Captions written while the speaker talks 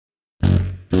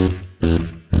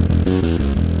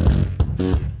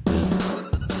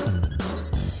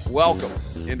Welcome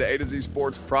into A to Z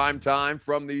Sports Prime Time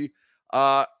from the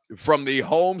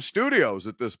home studios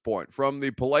at this point, from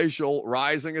the palatial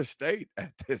Rising Estate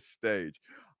at this stage.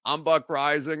 I'm Buck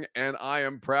Rising, and I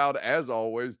am proud, as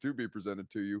always, to be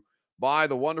presented to you by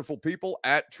the wonderful people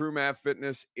at True Math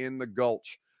Fitness in the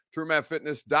Gulch.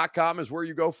 TrueMathFitness.com is where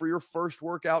you go for your first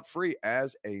workout free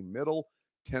as a Middle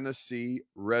Tennessee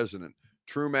resident.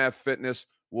 True Math Fitness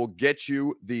will get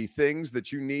you the things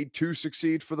that you need to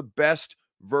succeed for the best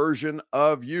version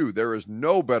of you. There is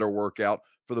no better workout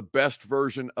for the best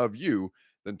version of you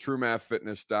than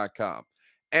TrueMathFitness.com.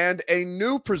 And a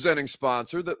new presenting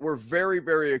sponsor that we're very,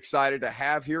 very excited to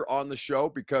have here on the show,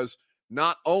 because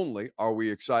not only are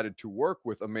we excited to work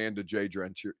with Amanda J.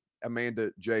 Gentry and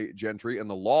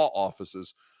the law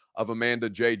offices of Amanda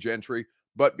J. Gentry,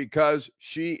 but because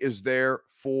she is there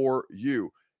for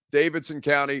you. Davidson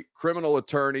County criminal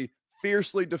attorney,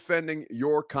 fiercely defending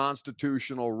your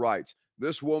constitutional rights.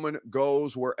 This woman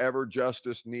goes wherever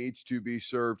justice needs to be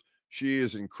served. She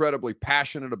is incredibly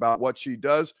passionate about what she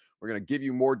does. We're going to give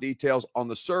you more details on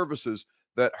the services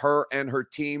that her and her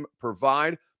team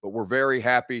provide, but we're very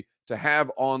happy to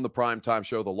have on the Primetime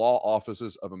Show the law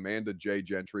offices of Amanda J.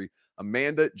 Gentry.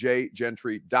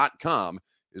 AmandaJGentry.com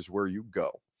is where you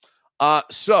go.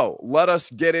 So let us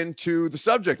get into the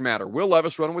subject matter. Will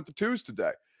Levis running with the twos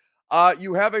today.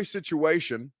 You have a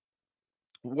situation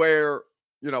where,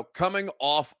 coming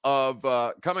off,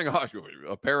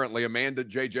 apparently Amanda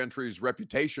J. Gentry's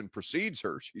reputation precedes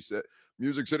her. She said,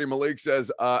 Music City Malik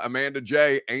says, Amanda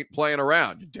J. ain't playing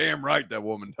around. You're damn right that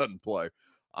woman doesn't play.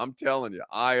 I'm telling you,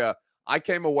 I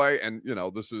came away, and,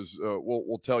 this is,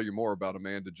 we'll tell you more about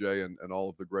Amanda J. and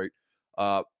all of the great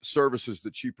services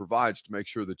that she provides to make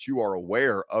sure that you are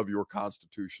aware of your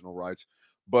constitutional rights.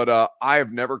 But I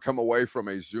have never come away from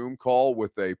a Zoom call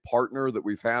with a partner that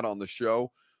we've had on the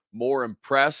show more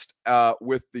impressed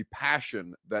with the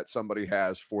passion that somebody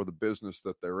has for the business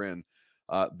that they're in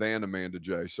than Amanda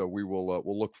J. So we'll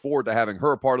look forward to having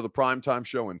her a part of the Primetime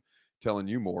Show and telling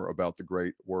you more about the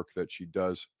great work that she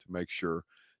does to make sure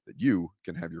that you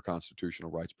can have your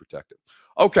constitutional rights protected.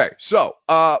 Okay, so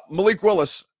Malik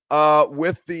Willis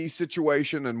with the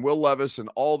situation, and Will Levis and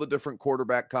all the different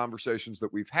quarterback conversations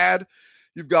that we've had.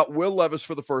 You've got Will Levis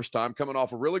for the first time, coming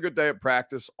off a really good day at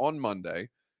practice on Monday.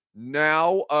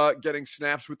 Now getting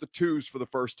snaps with the twos for the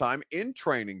first time in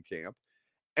training camp.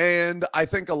 And I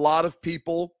think a lot of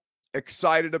people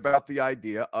excited about the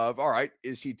idea of, all right,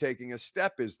 is he taking a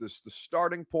step? Is this the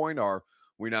starting point? Are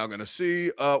we now going to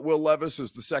see Will Levis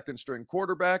as the second string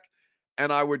quarterback?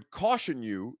 And I would caution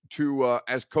you to,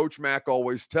 as Coach Mack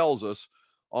always tells us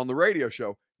on the radio show,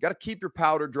 you got to keep your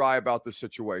powder dry about this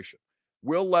situation.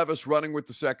 Will Levis running with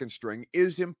the second string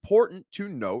is important to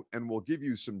note, and we'll give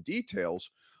you some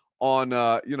details on,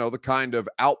 the kind of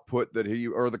output that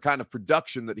the kind of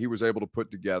production that he was able to put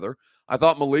together. I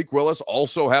thought Malik Willis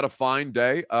also had a fine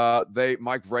day.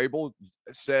 Mike Vrabel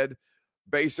said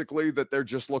basically that they're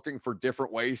just looking for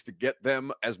different ways to get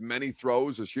them as many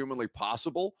throws as humanly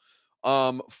possible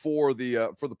for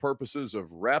the purposes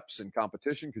of reps and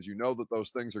competition, because that those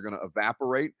things are going to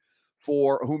evaporate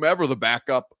for whomever the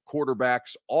backup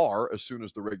quarterbacks are as soon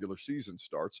as the regular season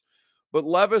starts. But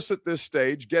Levis at this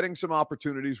stage, getting some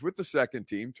opportunities with the second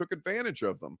team, took advantage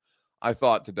of them, I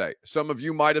thought, today. Some of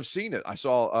you might have seen it. I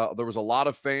saw there was a lot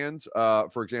of fans,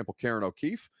 for example, Karen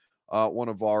O'Keefe, one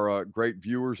of our great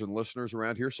viewers and listeners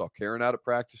around here, saw Karen out at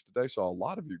practice today. Saw a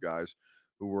lot of you guys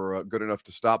who were good enough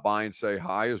to stop by and say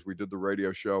hi as we did the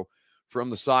radio show from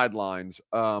the sidelines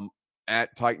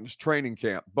at Titans training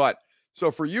camp. But so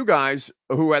for you guys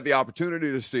who had the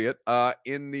opportunity to see it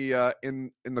in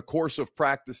the course of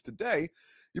practice today,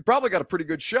 you probably got a pretty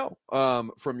good show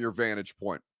from your vantage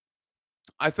point.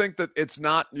 I think that it's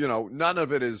not, none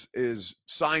of it is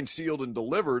signed, sealed, and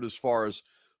delivered as far as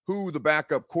who the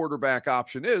backup quarterback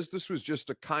option is. This was just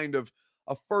a kind of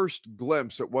a first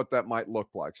glimpse at what that might look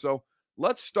like. So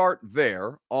let's start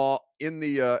there in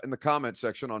the comment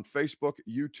section on Facebook,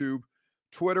 YouTube,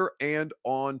 Twitter, and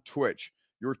on Twitch.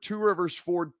 Your Two Rivers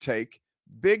Ford take,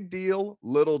 big deal,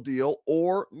 little deal,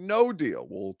 or no deal.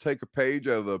 We'll take a page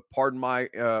out of the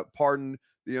Pardon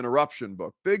the Interruption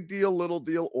book. Big deal, little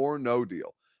deal, or no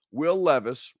deal. Will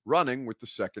Levis running with the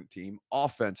second team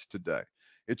offense today.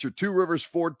 It's your Two Rivers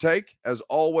Ford take. As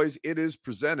always, it is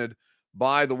presented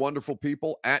by the wonderful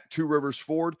people at Two Rivers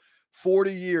Ford.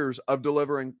 40 years of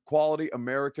delivering quality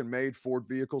American-made Ford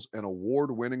vehicles and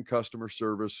award-winning customer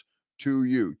service to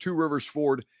you. Two Rivers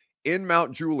Ford in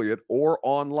Mount Juliet or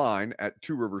online at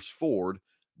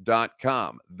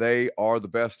tworiversford.com. They are the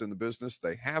best in the business.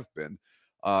 They have been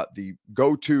the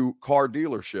go-to car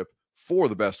dealership for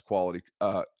the best quality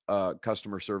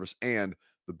customer service and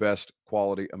the best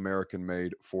quality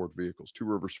American-made Ford vehicles. Two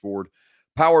Rivers Ford,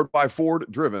 powered by Ford,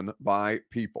 driven by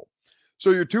people. So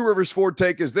your Two Rivers Ford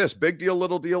take is this: big deal,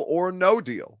 little deal, or no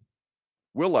deal.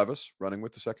 Will Levis running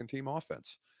with the second-team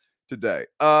offense today.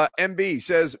 MB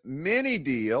says mini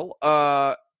deal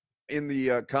in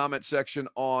the comment section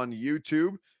on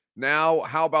YouTube. Now,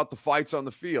 how about the fights on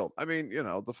the field? I mean,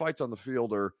 the fights on the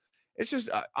field are, it's just,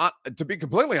 to be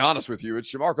completely honest with you,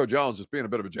 it's Jamarco Jones just being a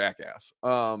bit of a jackass.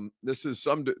 This is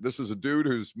a dude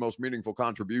whose most meaningful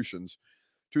contributions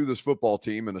to this football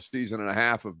team in a season and a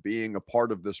half of being a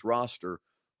part of this roster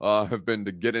have been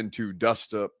to get into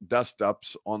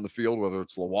dust-ups on the field, whether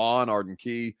it's Lawan, Arden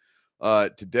Key.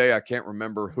 Today, I can't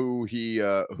remember who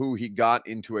he got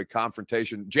into a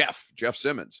confrontation. Jeff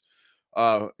Simmons.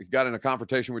 He got in a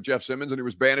confrontation with Jeff Simmons, and he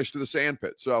was banished to the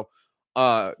sandpit. So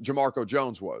Jamarco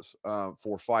Jones was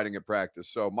for fighting at practice.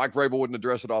 So Mike Vrabel wouldn't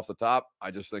address it off the top.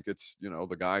 I just think it's,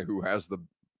 the guy who has the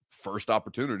first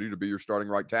opportunity to be your starting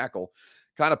right tackle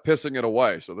kind of pissing it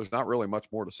away. So there's not really much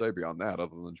more to say beyond that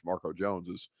other than Jamarco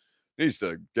Jones needs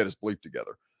to get his bleep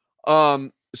together.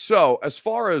 So as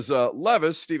far as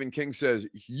Levis, Stephen King says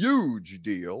huge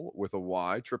deal with a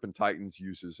Y. Trippin' Titans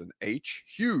uses an H.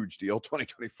 Huge deal.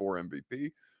 2024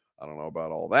 MVP. I don't know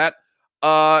about all that.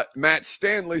 Matt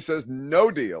Stanley says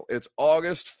no deal. It's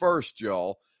August 1st,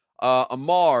 y'all.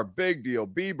 Amar, big deal.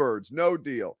 B-Birds, no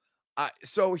deal.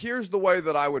 So here's the way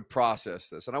that I would process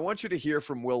this, and I want you to hear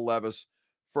from Will Levis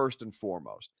first and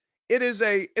foremost. It's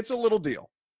a little deal.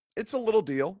 It's a little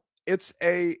deal. It's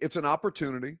an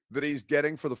opportunity that he's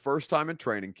getting for the first time in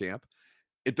training camp.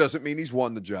 It doesn't mean he's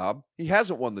won the job. He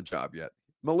hasn't won the job yet.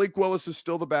 Malik Willis is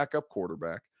still the backup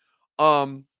quarterback.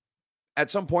 At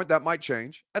some point that might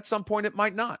change. At some point it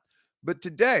might not. But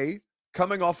today,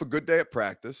 coming off a good day at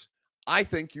practice, I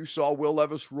think you saw Will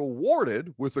Levis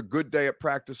rewarded with a good day at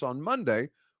practice on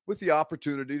Monday with the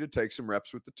opportunity to take some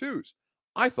reps with the twos.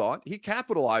 I thought he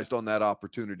capitalized on that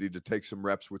opportunity to take some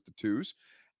reps with the twos.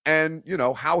 And,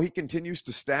 how he continues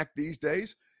to stack these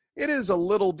days, it is a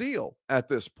little deal at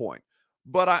this point.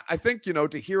 But I think,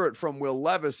 to hear it from Will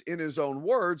Levis in his own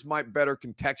words might better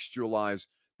contextualize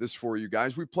this for you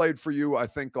guys. We played for you, I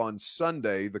think, on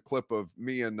Sunday, the clip of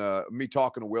me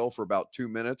talking to Will for about 2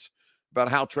 minutes about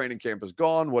how training camp has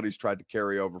gone, what he's tried to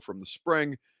carry over from the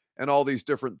spring, and all these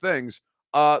different things.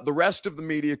 The rest of the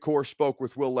media corps spoke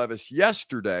with Will Levis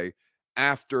yesterday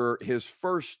after his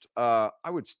first, I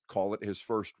would call it his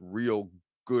first real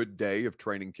good day of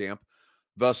training camp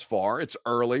thus far. It's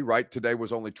early, right? Today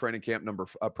was only training camp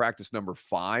practice number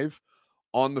 5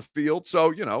 on the field.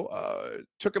 So, it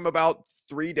took him about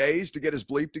 3 days to get his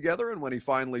bleep together. And when he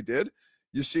finally did,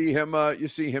 you see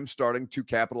him starting to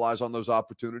capitalize on those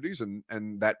opportunities,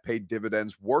 and that paid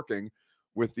dividends working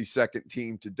with the second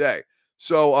team today.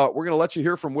 So we're going to let you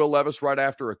hear from Will Levis right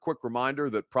after a quick reminder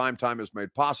that Primetime is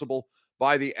made possible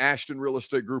by the Ashton Real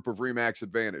Estate Group of RE/MAX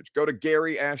Advantage. Go to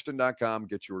GaryAshton.com.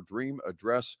 Get your dream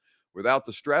address without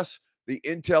the stress. The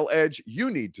Intel edge you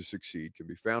need to succeed can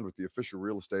be found with the official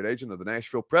real estate agent of the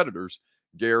Nashville Predators,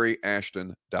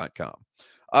 GaryAshton.com.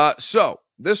 So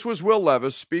this was Will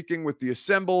Levis speaking with the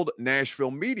assembled Nashville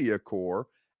Media Corps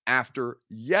after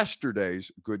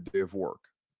yesterday's good day of work.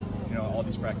 All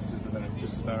these practices, but then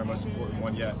this has been our most important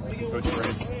one yet. Coach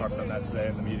Braves talked on that today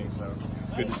in the meeting, so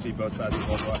it's good to see both sides of the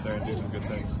ball go out there and do some good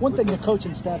things. One thing the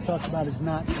coaching staff talks about is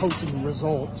not coaching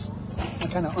results. I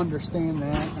kind of understand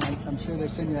that, and I'm sure they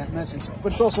send you that message,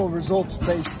 but it's also a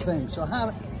results-based thing. So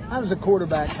how does a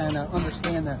quarterback kind of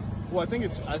understand that? Well, I think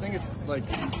it's like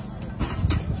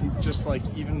just like,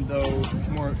 even though it's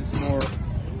more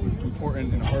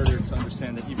important and harder to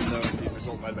understand that even though the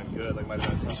result might have been good, like might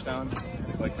have been a touchdown,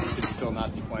 like it's still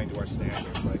not be playing to our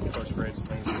standards. Like Coach Braves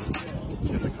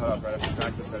gets a cutoff right after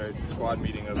practice at our squad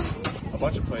meeting of a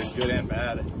bunch of plays, good and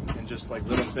bad, and just like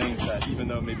little things that even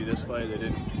though maybe this play they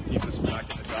didn't keep us from not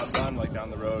getting the job done, like down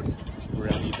the road we're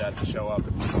gonna need that to show up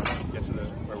if we want to get to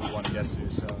where we want to get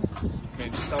to. So I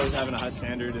mean, just always having a high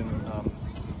standard and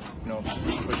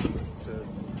pushing to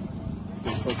be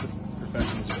as close to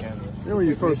perfection as you can. When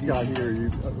you first got here,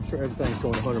 I'm sure everything's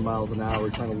going 100 miles an hour,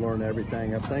 trying to learn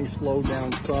everything. Have things slowed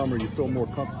down some, or you feel more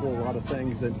comfortable a lot of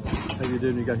things that you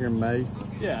did when you got here in May?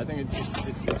 Yeah, I think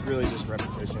it's really just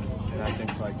repetition, and I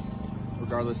think like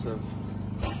regardless of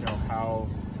how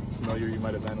familiar you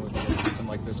might have been with something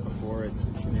like this before, it's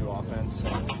a new offense.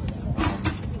 And,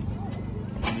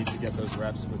 you need to get those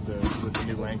reps with the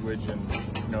new language and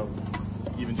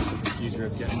even just the procedure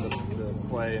of getting the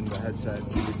play in the headset and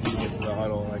repeating it to the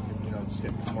huddle, just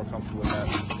get more comfortable with that.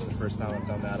 It's the first time I've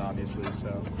done that, obviously.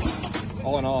 So,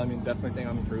 all in all, I mean, definitely think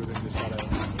I'm improving.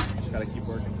 Just gotta keep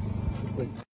working.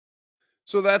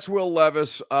 So that's Will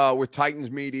Levis with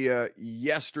Titans media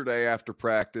yesterday after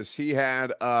practice. He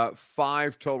had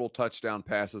 5 total touchdown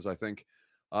passes, I think,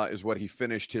 is what he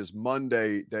finished his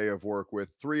Monday day of work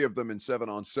with. 3 of them in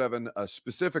 7-on-7,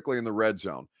 specifically in the red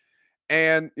zone.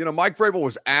 And, Mike Vrabel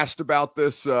was asked about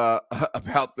this the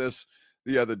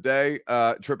other day.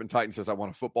 Trippin' Titan says, I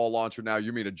want a football launcher now.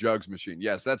 You mean a jugs machine?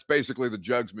 Yes, that's basically the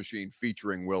jugs machine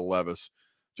featuring Will Levis.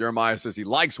 Jeremiah says he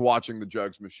likes watching the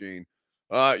jugs machine.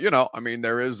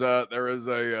 There is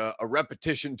a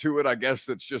repetition to it, I guess,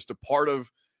 that's just a part of,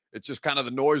 it's just kind of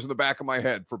the noise in the back of my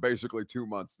head for basically 2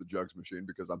 months, the jugs machine,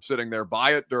 because I'm sitting there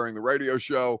by it during the radio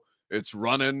show. It's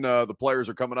running. The players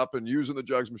are coming up and using the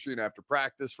jugs machine after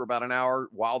practice for about an hour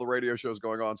while the radio show is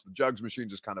going on. So the jugs machine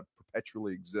just kind of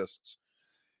perpetually exists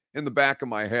in the back of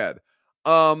my head.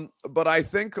 But I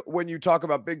think when you talk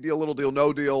about big deal, little deal,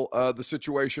 no deal, the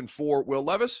situation for Will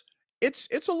Levis,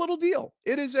 it's a little deal.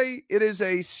 It is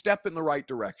a step in the right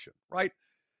direction, right?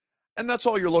 And that's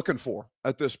all you're looking for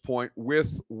at this point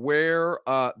with where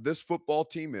this football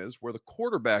team is, where the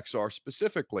quarterbacks are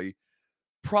specifically.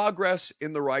 Progress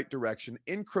in the right direction,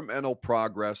 incremental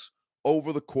progress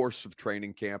over the course of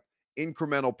training camp,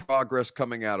 incremental progress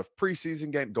coming out of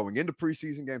preseason games, going into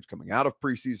preseason games, coming out of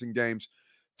preseason games,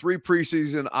 3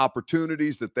 preseason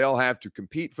opportunities that they'll have to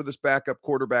compete for this backup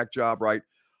quarterback job, right?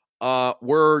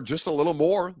 We're just a little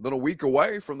more than a week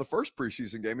away from the first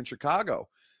preseason game in Chicago,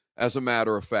 as a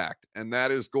matter of fact. And that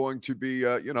is going to be,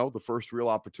 the first real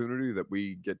opportunity that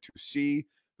we get to see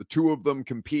the 2 of them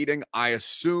competing. I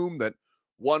assume that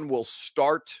one will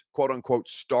start, quote unquote,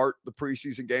 start the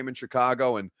preseason game in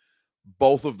Chicago, and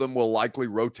both of them will likely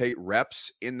rotate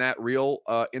reps in that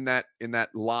in that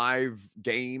live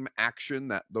game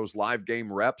action, those live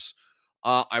game reps.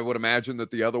 I would imagine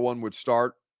that the other one would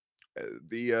start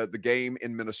the game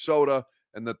in Minnesota,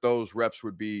 and that those reps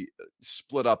would be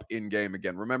split up in game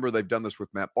again. Remember, they've done this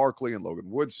with Matt Barkley and Logan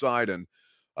Woodside and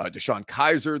Deshaun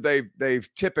Kaiser. They've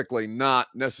typically not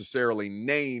necessarily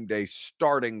named a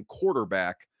starting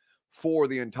quarterback for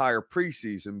the entire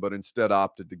preseason, but instead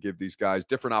opted to give these guys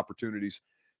different opportunities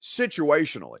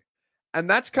situationally. And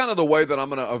that's kind of the way that I'm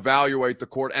going to evaluate the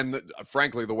court, and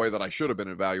frankly, the way that I should have been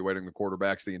evaluating the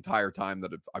quarterbacks the entire time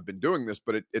that I've been doing this.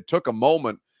 But it took a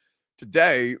moment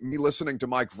today, me listening to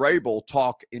Mike Vrabel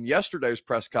talk in yesterday's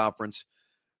press conference,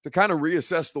 to kind of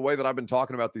reassess the way that I've been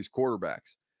talking about these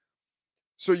quarterbacks.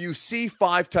 So you see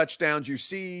 5 touchdowns, you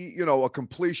see, a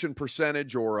completion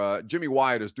percentage, or Jimmy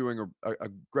Wyatt is doing a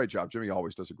great job. Jimmy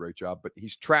always does a great job, but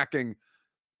he's tracking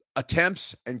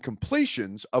attempts and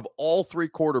completions of all 3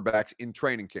 quarterbacks in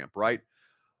training camp, right?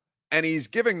 And he's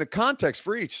giving the context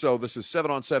for each. So this is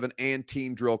 7-on-7 and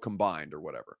team drill combined or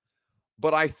whatever.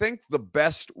 But I think the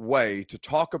best way to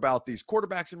talk about these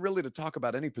quarterbacks, and really to talk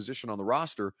about any position on the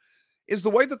roster, is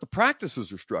the way that the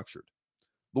practices are structured.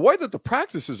 The way that the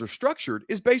practices are structured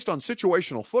is based on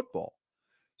situational football.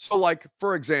 So, like,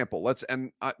 for example,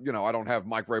 I don't have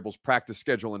Mike Vrabel's practice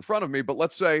schedule in front of me, but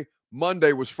let's say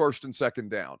Monday was 1st and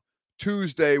 2nd down.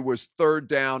 Tuesday was 3rd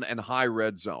down and high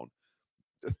red zone.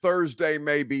 Thursday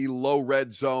may be low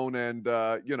red zone and,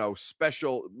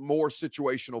 special, more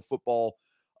situational football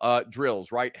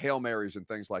drills, right? Hail Marys and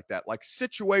things like that. Like,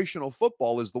 situational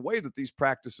football is the way that these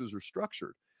practices are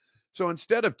structured. So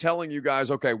instead of telling you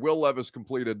guys, okay, Will Levis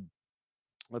completed,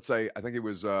 let's say, I think it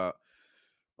was,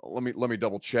 let me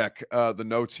double check the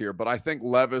notes here, but I think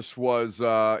Levis was,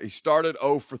 he started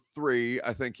 0 for 3.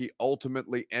 I think he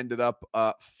ultimately ended up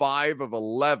 5 of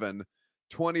 11,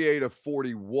 28 of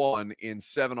 41 in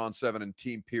 7-on-7 and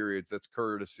team periods. That's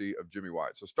courtesy of Jimmy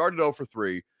Wyatt. So started 0 for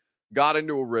 3, got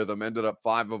into a rhythm, ended up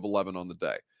 5 of 11 on the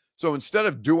day. So instead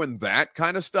of doing that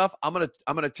kind of stuff, I'm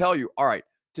gonna tell you, all right,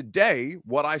 today,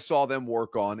 what I saw them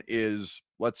work on is,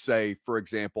 let's say, for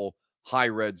example, high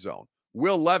red zone.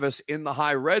 Will Levis in the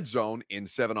high red zone in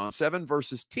 7-on-7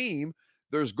 versus team,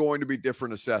 there's going to be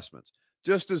different assessments.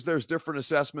 Just as there's different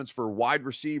assessments for wide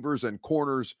receivers and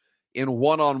corners in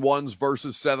one-on-ones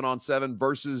versus 7-on-7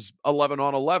 versus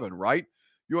 11-on-11, right?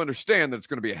 You understand that it's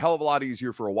going to be a hell of a lot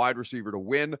easier for a wide receiver to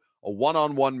win a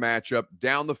one-on-one matchup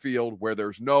down the field where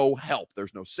there's no help,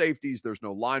 there's no safeties, there's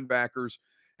no linebackers,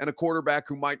 and a quarterback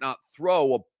who might not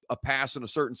throw a pass in a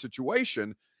certain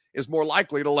situation is more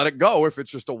likely to let it go if it's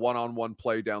just a one-on-one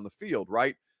play down the field,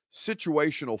 right?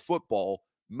 Situational football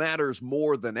matters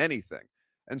more than anything.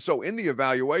 And so in the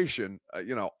evaluation,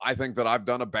 I think that I've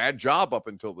done a bad job up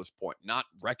until this point, not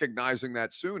recognizing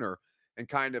that sooner and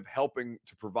kind of helping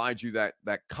to provide you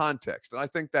that context. And I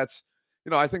think that's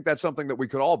something that we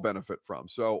could all benefit from.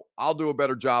 So I'll do a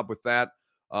better job with that.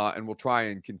 And we'll try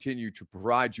and continue to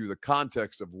provide you the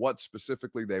context of what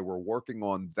specifically they were working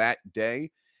on that day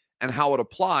and how it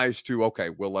applies to, okay,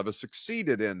 Will Levis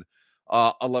succeeded in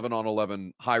 11 on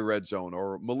 11 high red zone,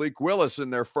 or Malik Willis in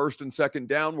their first and second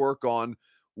down work on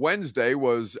Wednesday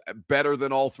was better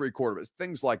than all three quarterbacks,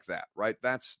 things like that, right?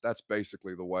 That's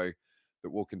basically the way that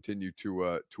we'll continue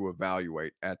to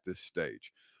evaluate at this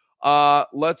stage.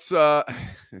 Let's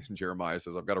Jeremiah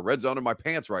says, I've got a red zone in my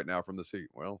pants right now from this heat.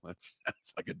 Well, that's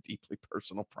like a deeply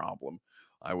personal problem.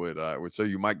 I would say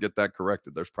you might get that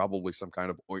corrected. There's probably some kind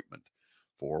of ointment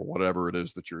for whatever it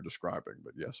is that you're describing.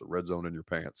 But yes, a red zone in your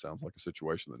pants sounds like a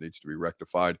situation that needs to be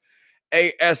rectified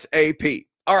ASAP.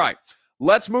 All right,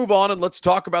 let's move on and let's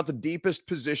talk about the deepest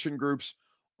position groups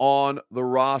on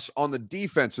the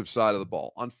defensive side of the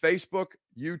ball. On Facebook,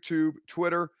 YouTube,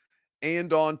 Twitter,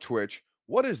 and on Twitch,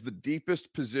 what is the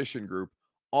deepest position group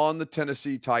on the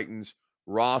Tennessee Titans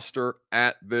roster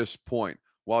at this point?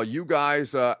 While you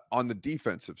guys on the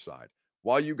defensive side,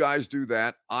 while you guys do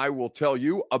that, I will tell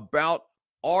you about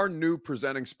our new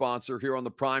presenting sponsor here on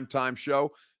the Primetime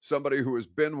Show, somebody who has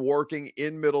been working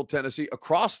in Middle Tennessee,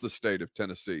 across the state of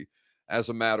Tennessee, as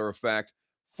a matter of fact,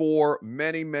 for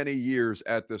many, many years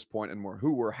at this point, and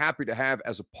who we're happy to have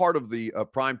as a part of the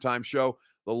Primetime Show,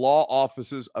 the law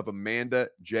offices of Amanda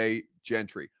J.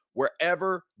 Gentry.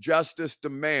 Wherever justice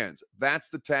demands. That's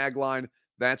the tagline.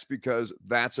 That's because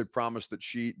that's a promise that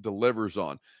she delivers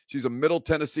on. She's a Middle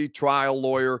Tennessee trial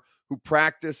lawyer who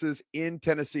practices in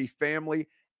Tennessee family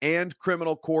and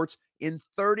criminal courts in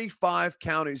 35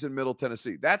 counties in Middle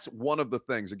Tennessee. That's one of the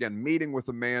things. Again, meeting with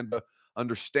Amanda,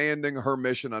 understanding her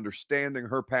mission, understanding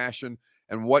her passion,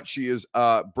 and what she is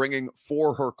bringing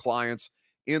for her clients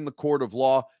in the court of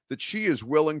law, that she is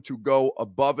willing to go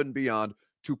above and beyond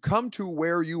to come to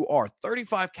where you are.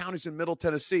 35 counties in Middle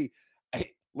Tennessee.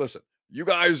 Hey, listen, you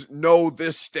guys know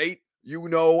this state. You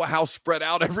know how spread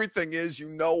out everything is. You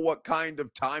know what kind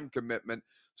of time commitment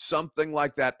something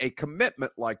like that, a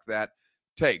commitment like that,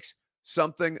 takes.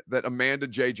 Something that Amanda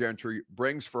J. Gentry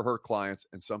brings for her clients,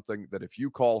 and something that if you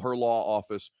call her law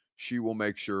office, she will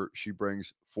make sure she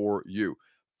brings for you.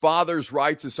 Father's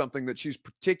rights is something that she's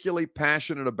particularly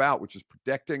passionate about, which is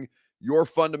protecting your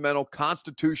fundamental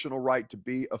constitutional right to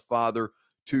be a father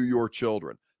to your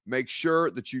children. Make sure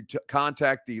that you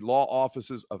contact the law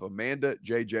offices of Amanda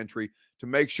J. Gentry to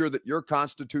make sure that your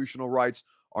constitutional rights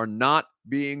are not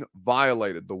being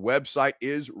violated. The website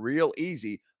is real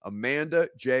easy,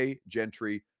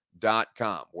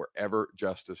 AmandaJGentry.com, wherever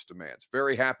justice demands.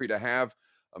 Very happy to have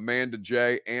Amanda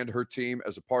J. and her team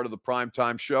as a part of the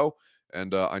Primetime Show.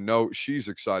 And I know she's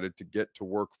excited to get to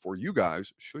work for you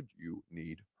guys should you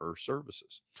need her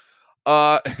services.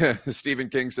 Stephen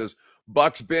King says,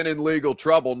 Buck's been in legal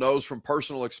trouble, knows from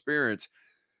personal experience.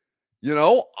 You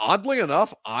know, oddly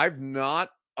enough, I've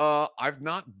not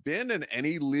been in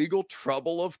any legal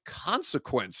trouble of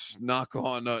consequence. Knock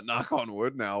on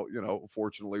wood. Now, you know,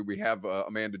 fortunately, we have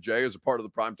Amanda J. as a part of the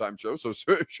Primetime Show. So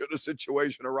should a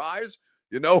situation arise,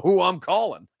 you know who I'm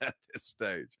calling at this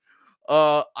stage.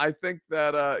 I think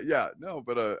that,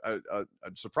 but a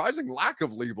surprising lack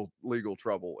of legal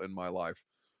trouble in my life.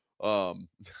 But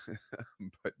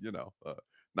you know,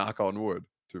 knock on wood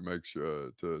to make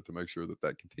sure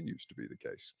that continues to be the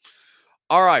case.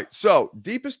 All right, so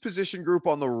deepest position group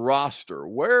on the roster.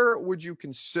 Where would you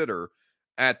consider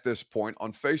at this point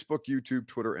on Facebook, YouTube,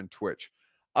 Twitter, and Twitch?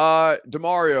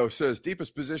 Demario says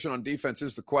deepest position on defense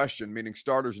is the question, meaning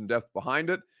starters and depth behind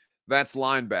it. That's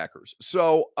linebackers.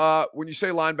 So when you say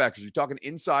linebackers, you're talking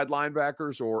inside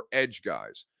linebackers or edge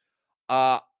guys?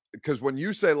 Because when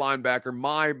you say linebacker,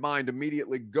 my mind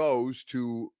immediately goes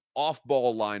to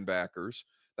off-ball linebackers.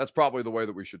 That's probably the way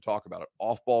that we should talk about it.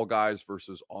 Off-ball guys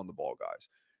versus on-the-ball guys.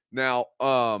 Now,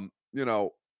 you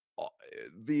know,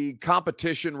 the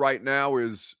competition right now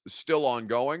is still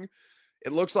ongoing.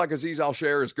 It looks like Azeez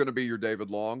Al-Shaair is going to be your David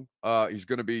Long. He's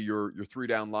going to be your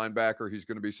three-down linebacker. He's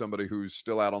going to be somebody who's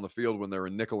still out on the field when they're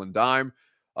in nickel and dime.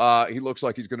 He looks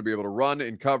like he's going to be able to run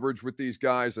in coverage with these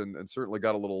guys, and certainly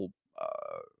got a little,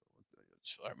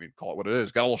 call it what it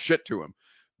is, got a little shit to him,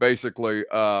 basically,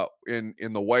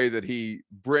 in the way that he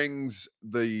brings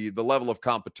the level of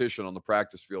competition on the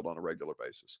practice field on a regular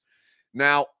basis.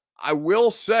 Now, I will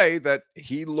say that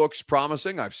he looks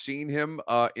promising. I've seen him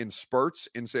in spurts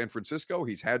in San Francisco.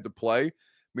 He's had to play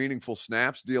meaningful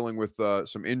snaps dealing with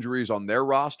some injuries on their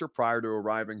roster prior to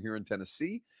arriving here in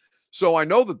Tennessee. So I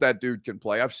know that dude can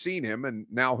play. I've seen him, and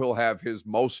now he'll have his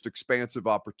most expansive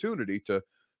opportunity to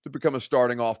become a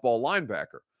starting off-ball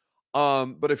linebacker.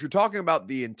 But if you're talking about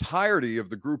the entirety of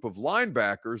the group of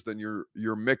linebackers, then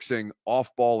you're mixing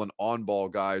off-ball and on-ball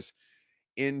guys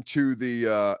into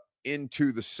the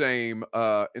same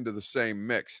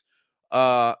mix.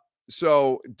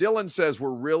 So Dylan says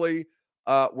we're really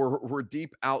we're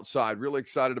deep outside. Really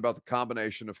excited about the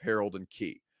combination of Harold and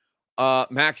Key.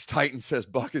 Max Titan says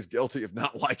Buck is guilty of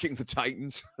not liking the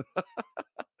Titans.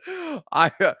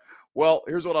 Well,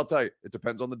 here's what I'll tell you. It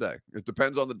depends on the day. It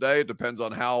depends on the day. It depends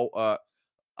on how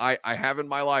I have in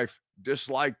my life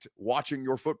disliked watching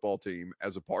your football team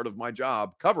as a part of my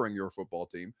job covering your football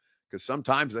team, because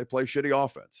sometimes they play shitty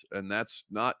offense, and that's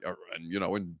not, and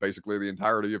in basically the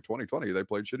entirety of 2020, they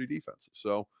played shitty defense.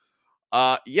 So,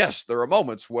 yes, there are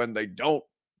moments when they don't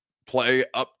play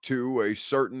up to a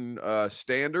certain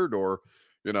standard, or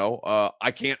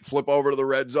I can't flip over to the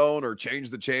red zone or change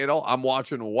the channel. I'm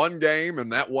watching one game,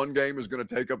 and that one game is going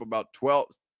to take up about 12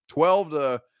 to,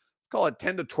 let's call it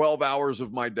 10 to 12 hours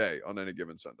of my day on any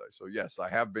given Sunday. So yes, I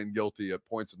have been guilty at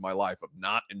points in my life of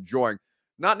not enjoying,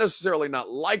 not necessarily not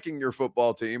liking your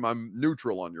football team. I'm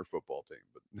neutral on your football team,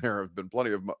 but there have been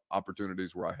plenty of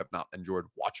opportunities where I have not enjoyed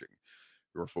watching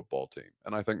your football team.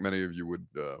 And I think many of you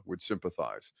would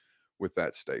sympathize with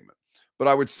that statement. But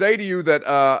I would say to you that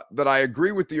that I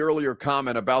agree with the earlier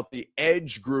comment about the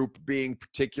edge group being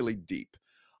particularly deep.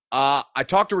 I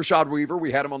talked to Rashad Weaver.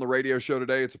 We had him on the radio show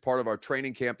today. It's a part of our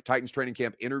training camp, Titans training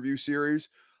camp interview series.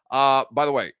 By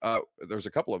the way, there's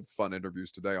a couple of fun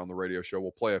interviews today on the radio show.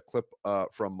 We'll play a clip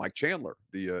from Mike Chandler,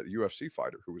 the UFC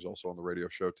fighter, who was also on the radio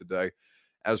show today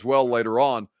as well later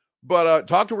on. But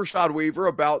talk to Rashad Weaver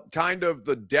about kind of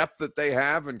the depth that they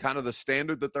have and kind of the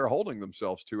standard that they're holding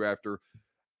themselves to after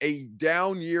a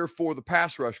down year for the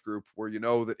pass rush group, where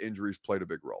that injuries played a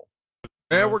big role.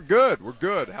 Yeah, we're good. We're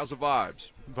good. How's the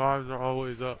vibes? Vibes are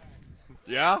always up.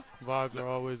 Yeah? Vibes are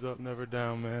always up, never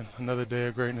down, man. Another day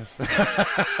of greatness.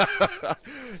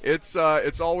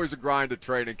 It's always a grind at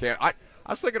training camp. I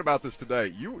was thinking about this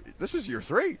today. This is year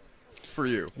 3 for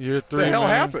you. Year 3, What the hell man.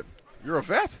 happened? You're a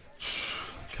vet.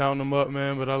 Counting them up,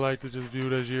 man, but I like to just view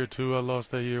it as year 2. I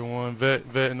lost that year 1. Vet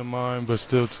in the mind, but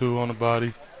still 2 on the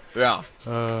body. Yeah.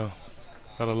 Got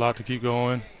a lot to keep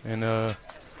going, and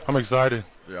I'm excited,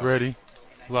 ready.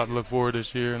 A lot to look forward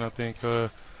this year, and I think a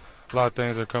lot of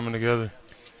things are coming together.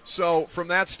 So from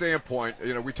that standpoint,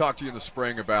 we talked to you in the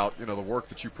spring about, the work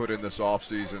that you put in this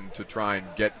offseason to try and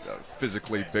get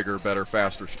physically bigger, better,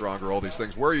 faster, stronger, all these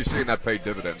things. Where are you seeing that pay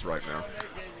dividends right now?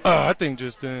 I think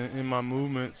just in my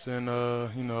movements, and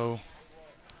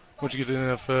once you get to the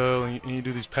NFL and you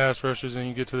do these pass rushes and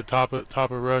you get to the top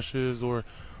of rushes or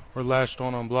latched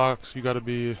on blocks, you got to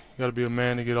be a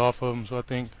man to get off of them. So I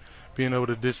think being able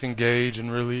to disengage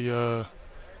and really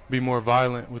be more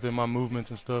violent within my movements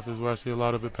and stuff is where I see a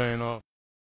lot of it paying off.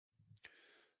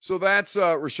 So that's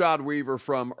Rashad Weaver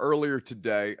from earlier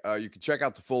today. You can check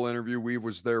out the full interview. Weaver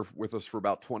was there with us for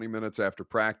about 20 minutes after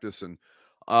practice. And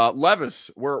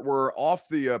Levis, we're off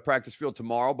the practice field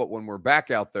tomorrow, but when we're back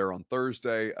out there on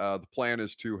Thursday, the plan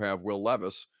is to have Will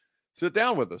Levis sit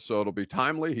down with us. So it'll be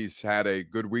timely. He's had a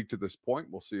good week to this point.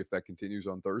 We'll see if that continues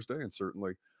on Thursday, and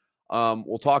certainly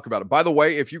we'll talk about it. By the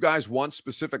way, if you guys want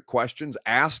specific questions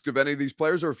asked of any of these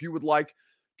players, or if you would like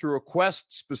to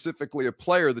request specifically a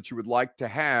player that you would like to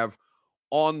have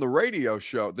on the radio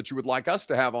show, that you would like us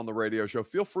to have on the radio show,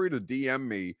 feel free to DM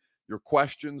me your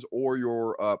questions or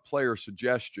your player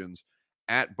suggestions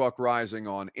at Buck Rising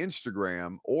on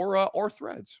Instagram or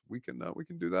Threads. We can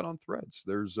do that on Threads.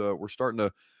 There's we're starting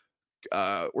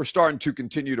to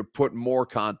continue to put more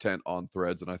content on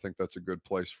Threads, and I think that's a good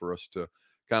place for us to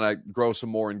kind of grow some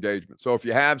more engagement. So if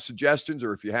you have suggestions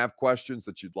or if you have questions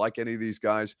that you'd like any of these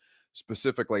guys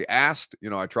specifically asked,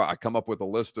 I come up with a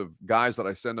list of guys that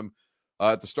I send them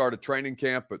at the start of training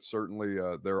camp, but certainly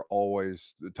the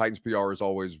Titans PR is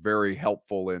always very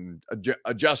helpful in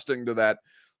adjusting to that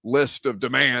list of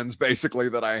demands, basically,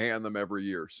 that I hand them every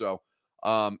year. So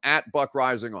at Buck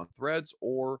Rising on Threads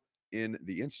or in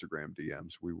the Instagram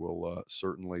DMs, we will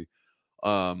certainly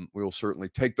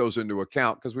take those into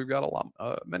account, because we've got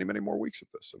many more weeks of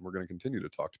this, and we're going to continue to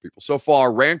talk to people. So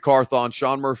far, Rand Carthon,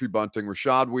 Sean Murphy-Bunting,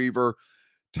 Rashad Weaver,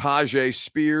 Tajay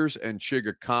Spears, and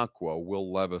Chiga Conquo.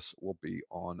 Will Levis will be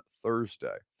on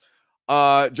Thursday.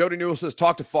 Jody Newell says,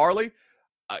 talk to Farley.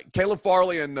 Caleb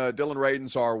Farley and Dylan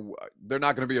Radins they're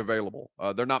not going to be available.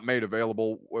 They're not made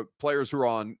available. Players who are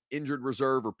on injured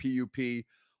reserve or PUP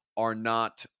are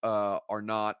not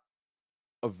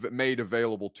made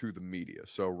available to the media.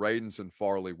 So Radins and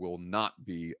Farley will not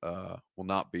be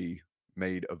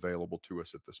made available to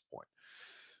us at this point.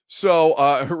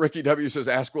 So Ricky W says,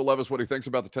 ask Will Levis what he thinks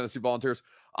about the Tennessee Volunteers.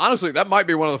 Honestly, that might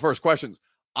be one of the first questions.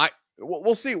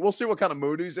 We'll see what kind of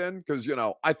mood he's in, because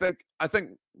I think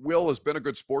Will has been a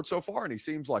good sport so far, and he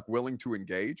seems like willing to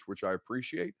engage, which I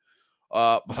appreciate.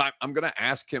 But I'm going to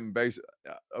ask him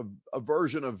a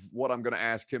version of what I'm going to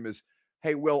ask him is,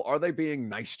 hey, Will, are they being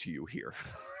nice to you here?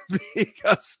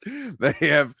 because they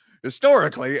have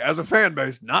historically, as a fan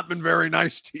base, not been very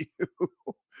nice to you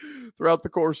throughout the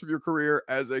course of your career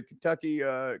as a Kentucky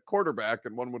quarterback.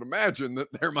 And one would imagine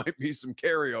that there might be some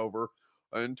carryover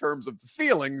in terms of the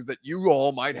feelings that you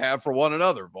all might have for one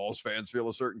another. Vols fans feel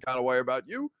a certain kind of way about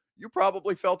you. You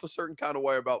probably felt a certain kind of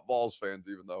way about Vols fans,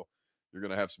 even though you're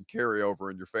going to have some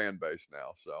carryover in your fan base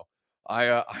now. So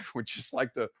I would just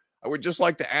like to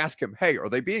ask him, hey, are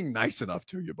they being nice enough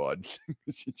to you, bud?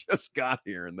 You just got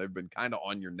here and they've been kind of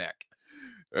on your neck.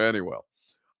 Anyway.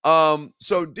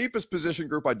 So deepest position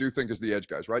group, I do think, is the edge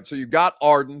guys, right? So you got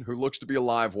Arden, who looks to be a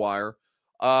live wire.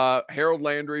 Harold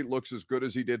Landry looks as good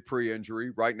as he did pre-injury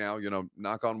right now,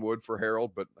 knock on wood for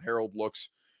Harold, but Harold looks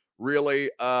really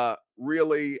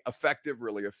effective,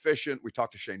 really efficient. We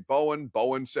talked to Shane Bowen.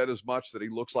 Bowen said as much, that he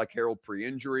looks like Harold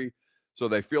pre-injury. So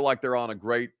they feel like they're on a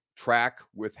great track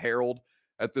with Harold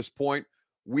at this point.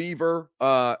 Weaver,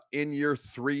 in year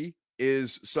 3,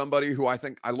 is somebody who I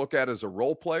think I look at as a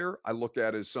role player. I look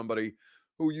at as somebody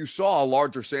who you saw a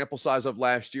larger sample size of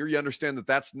last year. You understand that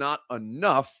that's not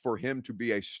enough for him to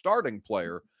be a starting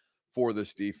player for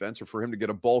this defense or for him to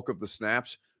get a bulk of the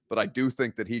snaps. But I do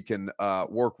think that he can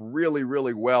work really,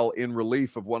 really well in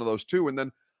relief of one of those two. And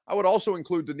then I would also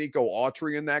include Danico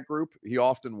Autry in that group. He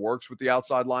often works with the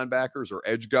outside linebackers or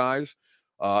edge guys.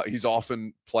 He's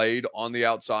often played on the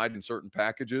outside in certain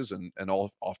packages and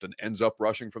often ends up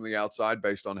rushing from the outside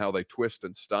based on how they twist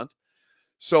and stunt.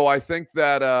 So I think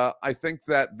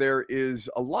that there is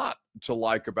a lot to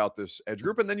like about this edge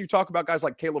group. And then you talk about guys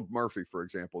like Caleb Murphy, for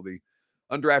example, the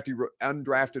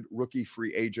undrafted rookie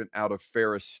free agent out of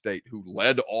Ferris State, who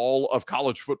led all of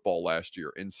college football last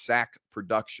year in sack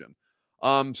production.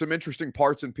 Some interesting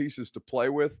parts and pieces to play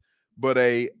with, but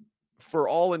for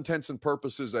all intents and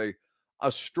purposes,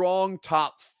 a strong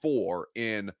top 4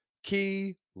 in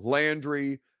Key,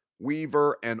 Landry,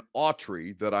 Weaver, and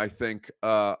Autry that I think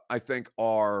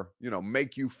are,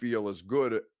 make you feel as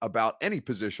good about any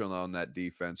position on that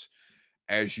defense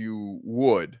as you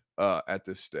would at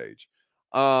this stage.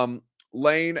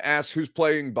 Lane asks who's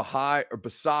playing beside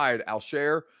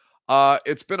Alshair.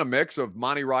 It's been a mix of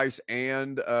Monty Rice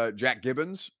and Jack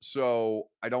Gibbons, so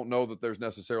I don't know that there's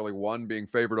necessarily one being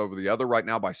favored over the other right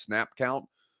now by snap count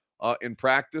in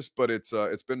practice, but it's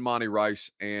been Monty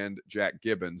Rice and Jack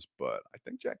Gibbons. But I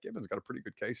think Jack Gibbons got a pretty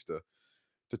good case to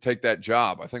take that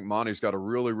job. I think Monty's got to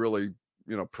really, really,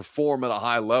 perform at a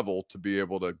high level to be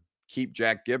able to keep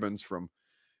Jack Gibbons from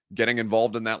getting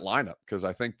involved in that lineup, because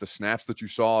I think the snaps that you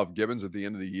saw of Gibbons at the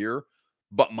end of the year,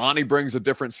 but Monty brings a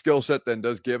different skill set than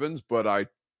does Gibbons. But I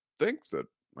think that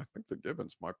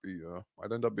Gibbons might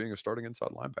end up being a starting inside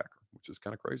linebacker, which is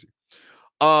kind of crazy.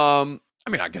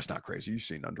 I guess not crazy. You've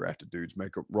seen undrafted dudes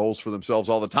make roles for themselves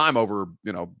all the time over,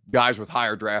 guys with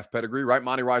higher draft pedigree, right?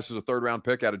 Monty Rice is a 3rd-round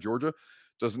pick out of Georgia.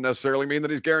 Doesn't necessarily mean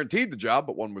that he's guaranteed the job,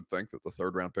 but one would think that the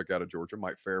 3rd-round pick out of Georgia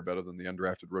might fare better than the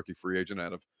undrafted rookie free agent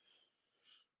out of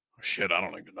I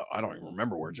don't even know. I don't even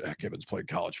remember where Jack Gibbons played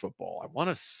college football. I want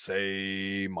to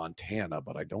say Montana,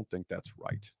 but I don't think that's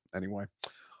right. Anyway,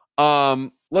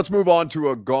 let's move on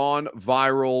to a gone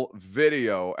viral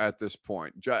video at this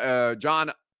point.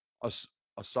 John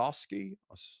Osowski,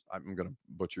 I'm going to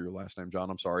butcher your last name,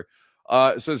 John. I'm sorry.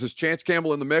 It says, is Chance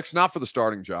Campbell in the mix? Not for the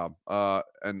starting job.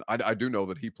 And I do know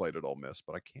that he played at Ole Miss,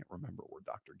 but I can't remember where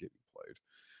Dr. Gibby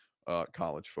played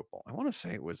college football. I want to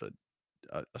say it was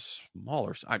a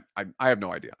smaller. I have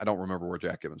no idea. I don't remember where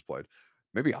Jack Gibbons played.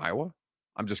 Maybe Iowa.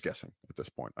 I'm just guessing at this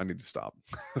point. I need to stop.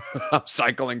 I'm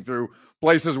cycling through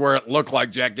places where it looked like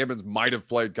Jack Gibbons might have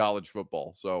played college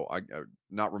football. So I'm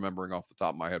not remembering off the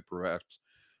top of my head. Perhaps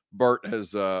Bert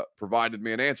has provided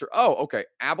me an answer. Oh, okay.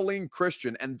 Abilene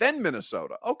Christian and then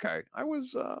Minnesota. Okay. I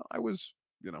was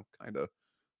kind of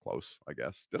close, I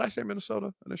guess. Did I say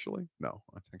Minnesota initially? No,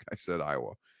 I think I said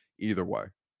Iowa. Either way.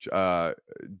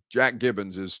 Jack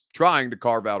Gibbons is trying to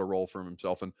carve out a role for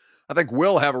himself, and I think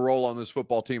will have a role on this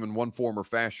football team in one form or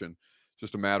fashion.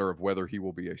 Just a matter of whether he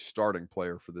will be a starting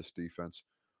player for this defense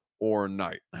or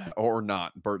not.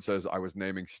 Bert says I was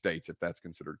naming states, if that's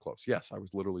considered close. Yes, I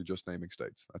was literally just naming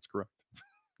states. That's correct.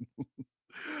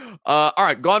 All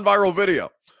right, gone viral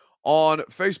video on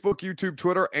Facebook, YouTube,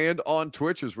 Twitter, and on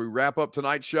Twitch as we wrap up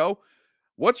tonight's show.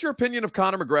 What's your opinion of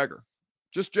Conor McGregor?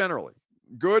 Just generally.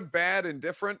 Good, bad,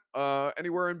 indifferent,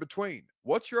 anywhere in between.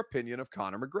 What's your opinion of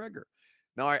Conor McGregor?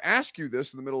 Now, I ask you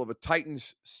this in the middle of a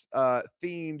Titans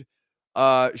themed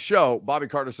show. Bobby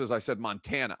Carter says I said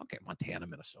Montana. Okay, Montana,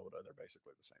 Minnesota. They're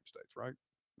basically the same states, right?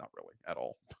 Not really at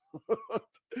all.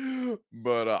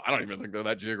 But I don't even think they're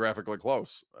that geographically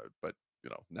close. But,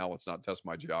 now let's not test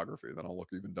my geography. Then I'll look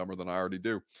even dumber than I already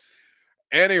do.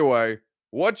 Anyway,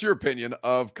 What's your opinion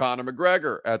of Conor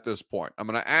McGregor at this point? I'm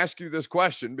going to ask you this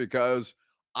question because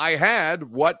I had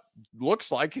what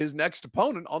looks like his next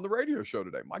opponent on the radio show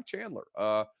today, Mike Chandler,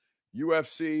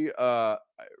 UFC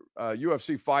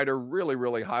fighter, really,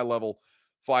 really high level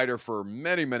fighter for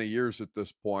many, many years at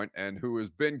this point, and who has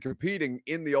been competing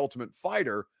in the Ultimate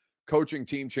Fighter, coaching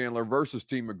Team Chandler versus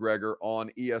Team McGregor on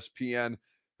ESPN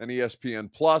and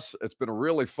ESPN Plus. It's been a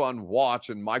really fun watch,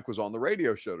 and Mike was on the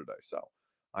radio show today. So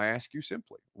I ask you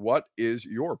simply, what is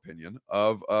your opinion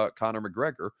of Conor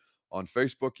McGregor on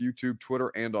Facebook, YouTube, Twitter,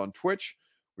 and on Twitch?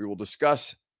 We will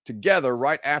discuss together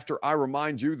right after I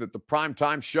remind you that the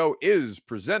Primetime Show is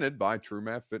presented by True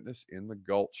Math Fitness in the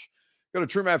Gulch. Go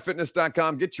to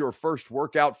TrueMathFitness.com, get your first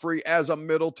workout free as a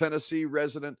Middle Tennessee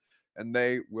resident, and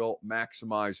they will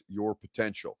maximize your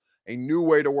potential. A new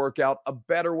way to work out, a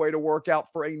better way to work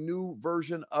out for a new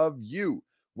version of you.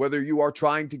 Whether you are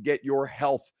trying to get your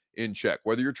health in check,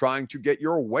 whether you're trying to get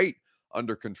your weight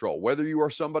under control, whether you are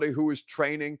somebody who is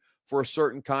training for a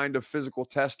certain kind of physical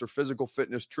test or physical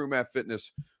fitness, True Math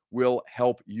Fitness will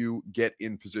help you get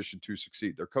in position to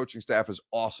succeed. Their coaching staff is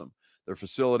awesome. Their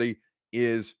facility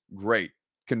is great.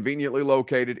 Conveniently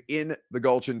located in the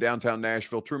Gulch in downtown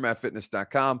Nashville.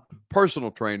 TrueMathFitness.com.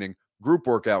 Personal training, group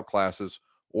workout classes,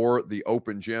 or the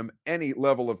open gym. Any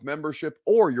level of membership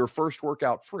or your first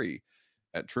workout free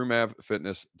at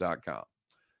TrueMathFitness.com.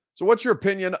 So what's your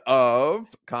opinion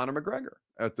of Conor McGregor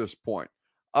at this point?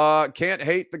 Can't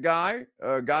hate the guy.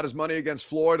 Got his money against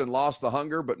Floyd and lost the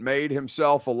hunger, but made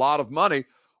himself a lot of money.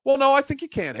 Well, no, I think you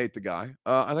can't hate the guy.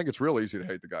 I think it's real easzy to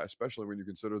hate the guy, especially when you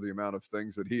consider the amount of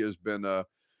things that he has been.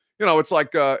 It's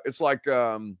like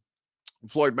Floyd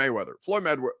Mayweather. Floyd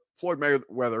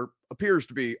Mayweather appears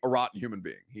to be a rotten human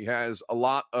being. He has a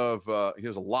lot of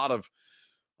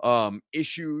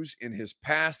issues in his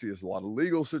past. He has a lot of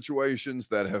legal situations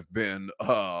that have been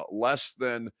less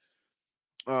than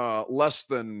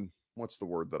what's the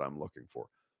word that I'm looking for?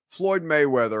 Floyd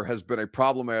Mayweather has been a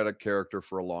problematic character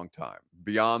for a long time,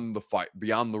 beyond the fight,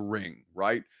 beyond the ring,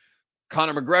 right?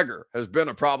 Conor McGregor has been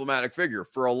a problematic figure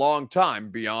for a long time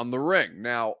beyond the ring.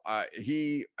 Now,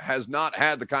 he has not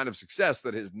had the kind of success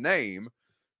that his name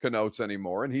connotes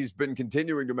anymore, and he's been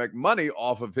continuing to make money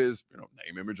off of his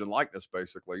name, image, and likeness,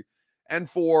 basically, and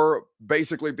for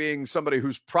basically being somebody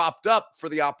who's propped up for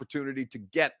the opportunity to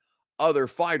get other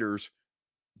fighters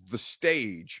the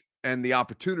stage and the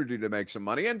opportunity to make some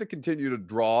money and to continue to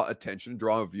draw attention,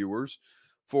 draw viewers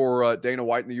for Dana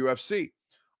White and the UFC.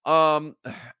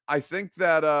 I think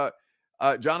that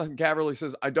Jonathan Caverly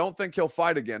says, I don't think he'll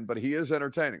fight again, but he is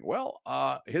entertaining. Well,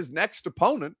 his next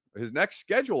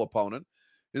schedule opponent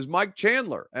is Mike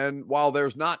Chandler. And while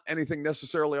there's not anything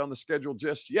necessarily on the schedule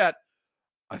just yet,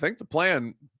 I think the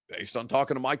plan, based on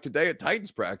talking to Mike today at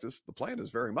Titans practice, the plan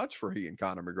is very much for he and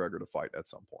Conor McGregor to fight at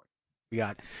some point.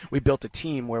 We built a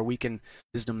team where we can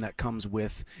wisdom that comes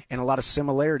with, and a lot of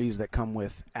similarities that come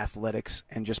with athletics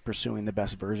and just pursuing the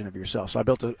best version of yourself. So I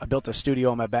built a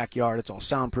studio in my backyard. It's all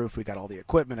soundproof. We got all the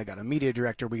equipment. I got a media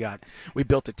director. We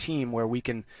built a team where we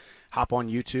can hop on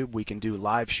YouTube. We can do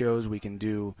live shows. We can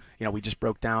do, we just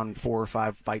broke down 4 or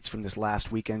 5 fights from this last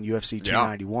weekend, UFC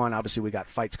 291. Yeah. Obviously, we got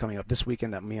fights coming up this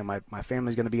weekend that me and my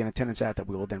family's going to be in attendance at that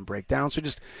we will then break down. So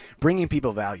just bringing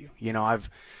people value.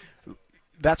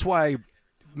 That's why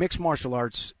mixed martial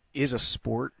arts is a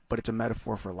sport, but it's a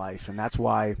metaphor for life, and that's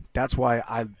why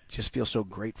I just feel so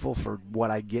grateful for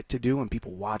what I get to do, and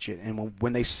people watch it. And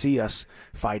when they see us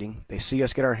fighting, they see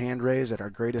us get our hand raised at our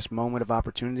greatest moment of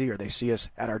opportunity, or they see us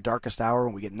at our darkest hour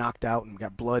when we get knocked out and we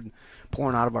got blood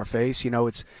pouring out of our face.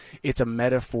 It's a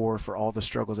metaphor for all the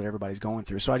struggles that everybody's going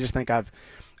through. So I just think I've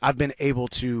been able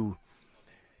to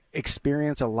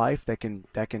experience a life that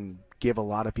can give a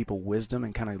lot of people wisdom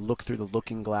and kind of look through the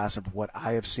looking glass of what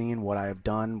I have seen, what I have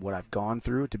done, what I've gone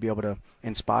through, to be able to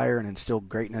inspire and instill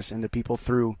greatness into people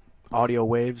through audio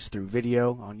waves, through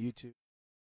video on YouTube.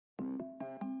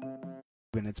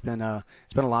 And it's been a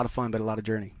lot of fun, but a lot of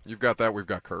journey. You've got that. We've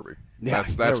got Kirby. Yeah,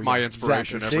 that's my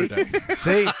inspiration every day.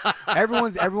 See,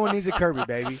 everyone needs a Kirby,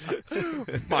 baby.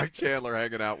 Mike Chandler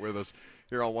hanging out with us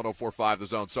here on 104.5 The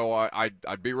Zone. So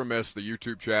I'd be remiss. The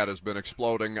YouTube chat has been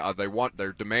exploding.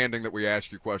 They're demanding that we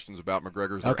ask you questions about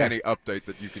McGregor. Is there any update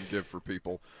that you can give for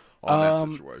people on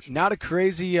that situation? Not a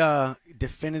crazy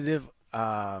definitive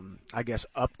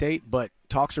update, but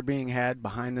talks are being had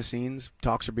behind the scenes.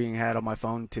 Talks are being had on my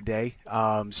phone today.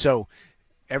 So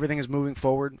everything is moving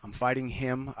forward. I'm fighting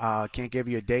him. Can't give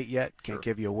you a date yet. Can't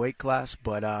give you a weight class.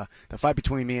 But the fight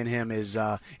between me and him is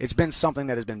it's been something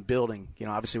that has been building. You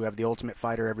know, obviously we have the Ultimate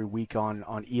Fighter every week on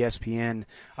ESPN.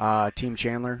 Team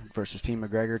Chandler versus Team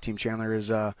McGregor. Team Chandler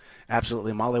is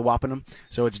absolutely mollywhopping him.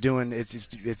 So it's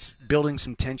building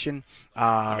some tension.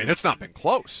 I mean, it's not been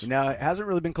close. No, it hasn't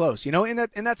really been close. You know, and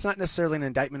that's not necessarily an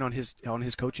indictment on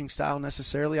his coaching style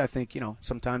necessarily. I think, you know,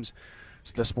 sometimes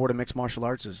the sport of mixed martial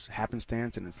arts is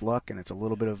happenstance and it's luck and it's a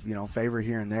little bit of, you know, favor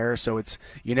here and there. So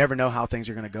you never know how things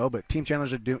are going to go. But Team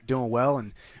Chandler's are doing well,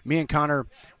 and me and Connor,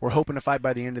 we're hoping to fight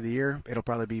by the end of the year. It'll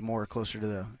probably be more closer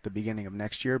to the beginning of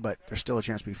next year, but there's still a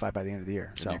chance we fight by the end of the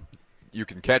year. So you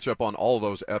can catch up on all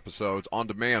those episodes on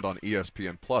demand on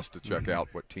ESPN Plus to check out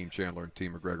what Team Chandler and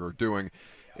Team McGregor are doing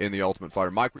in the Ultimate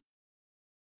Fighter. Mike,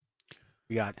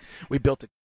 we built it.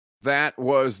 That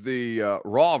was the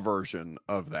raw version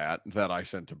of that I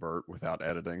sent to Bert without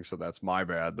editing, so that's my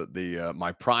bad. That the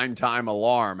my primetime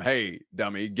alarm. Hey,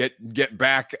 dummy, get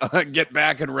back, get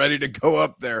back and ready to go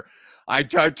up there. I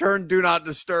turned Do Not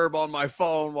Disturb on my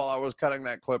phone while I was cutting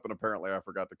that clip, and apparently I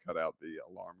forgot to cut out the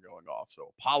alarm going off.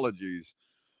 So apologies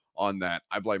on that.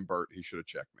 I blame Bert. He should have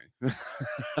checked me.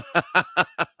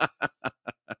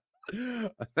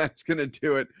 That's going to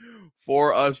do it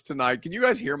for us tonight. Can you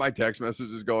guys hear my text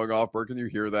messages going off, Bert? Can you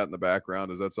hear that in the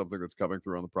background? Is that something that's coming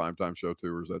through on the primetime show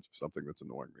too, or is that just something that's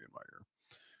annoying me in my ear?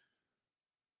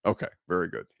 Okay, very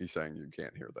good. He's saying you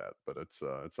can't hear that, but it's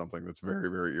something that's very,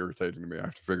 very irritating to me. I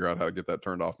have to figure out how to get that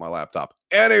turned off my laptop.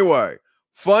 Anyway,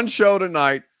 fun show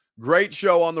tonight. Great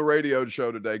show on the radio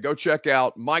show today. Go check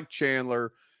out Mike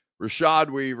Chandler, Rashad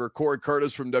Weaver, Corey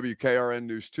Curtis from WKRN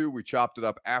News 2. We chopped it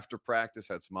up after practice,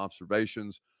 had some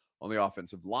observations on the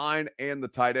offensive line and the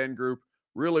tight end group.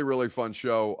 Really, really fun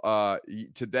show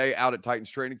today out at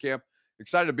Titans training camp.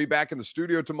 Excited to be back in the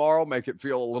studio tomorrow, make it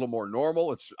feel a little more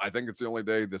normal. I think it's the only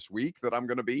day this week that I'm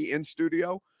going to be in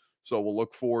studio. So we'll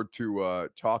look forward to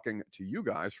talking to you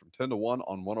guys from 10 to 1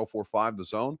 on 104.5 The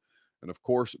Zone. And, of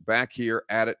course, back here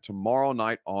at it tomorrow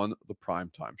night on the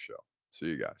Primetime Show. See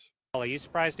you guys. Are you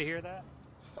surprised to hear that?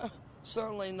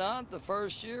 Certainly not. The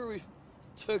first year we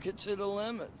took it to the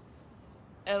limit.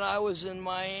 And I was in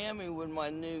Miami with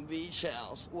my new beach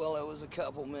house. Well, it was a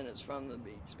couple minutes from the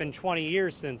beach. It's been 20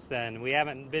 years since then. We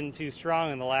haven't been too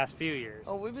strong in the last few years.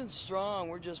 Oh, we've been strong.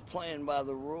 We're just playing by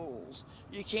the rules.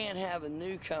 You can't have a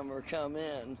newcomer come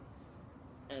in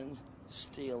and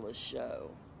steal the show.